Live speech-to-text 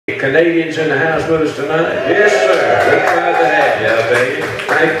Canadians in the house with us tonight? Yes, sir. We're glad to have you, I'll tell you.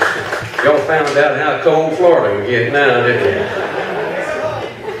 Thanks. Y'all found out how cold Florida can get now, didn't you?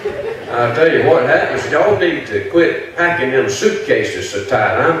 I'll tell you what happens. Y'all need to quit packing them suitcases so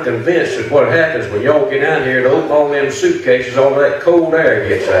tight. I'm convinced that what happens when y'all get out here to open all them suitcases, all that cold air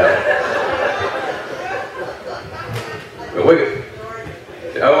gets out. But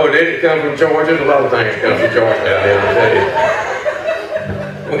oh, did it come from Georgia? A lot of things come from Georgia down there, I'll tell you.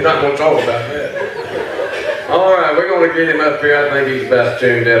 We're not going to talk about that. All right, we're going to get him up here. I think he's about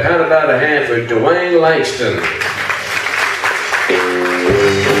tuned up. How about a hand for Dwayne LANGSTON?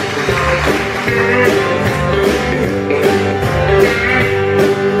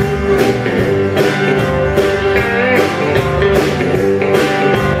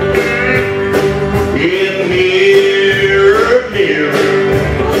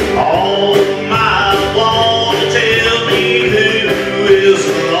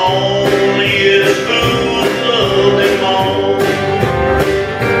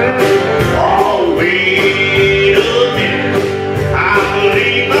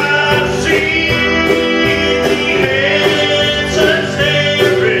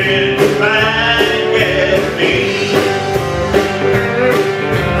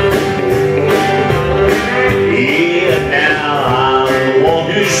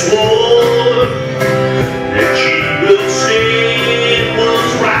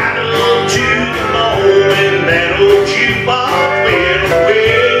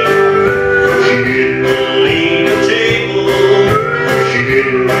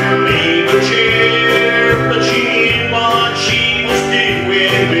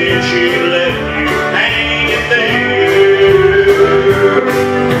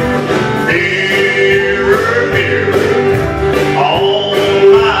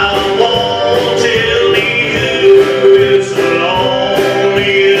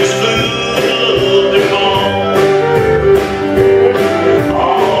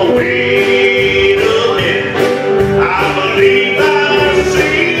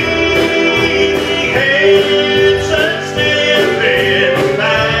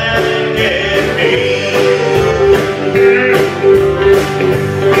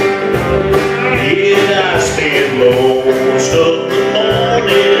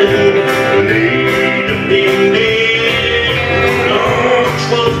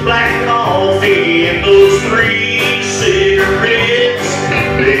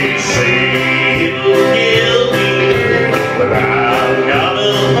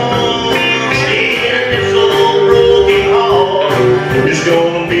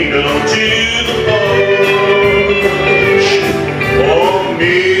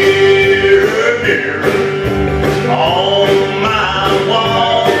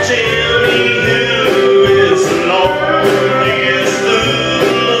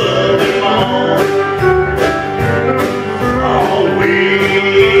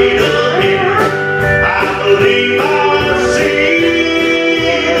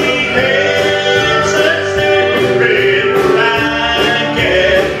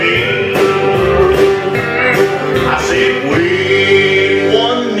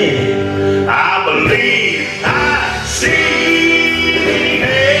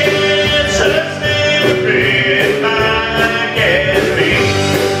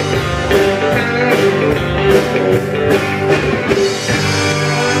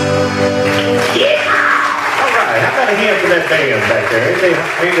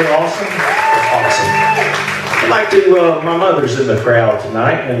 My mother's in the crowd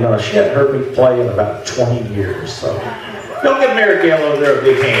tonight, and she hadn't heard me play in about 20 years. So, y'all give Mary Gail over there a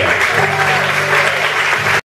big hand.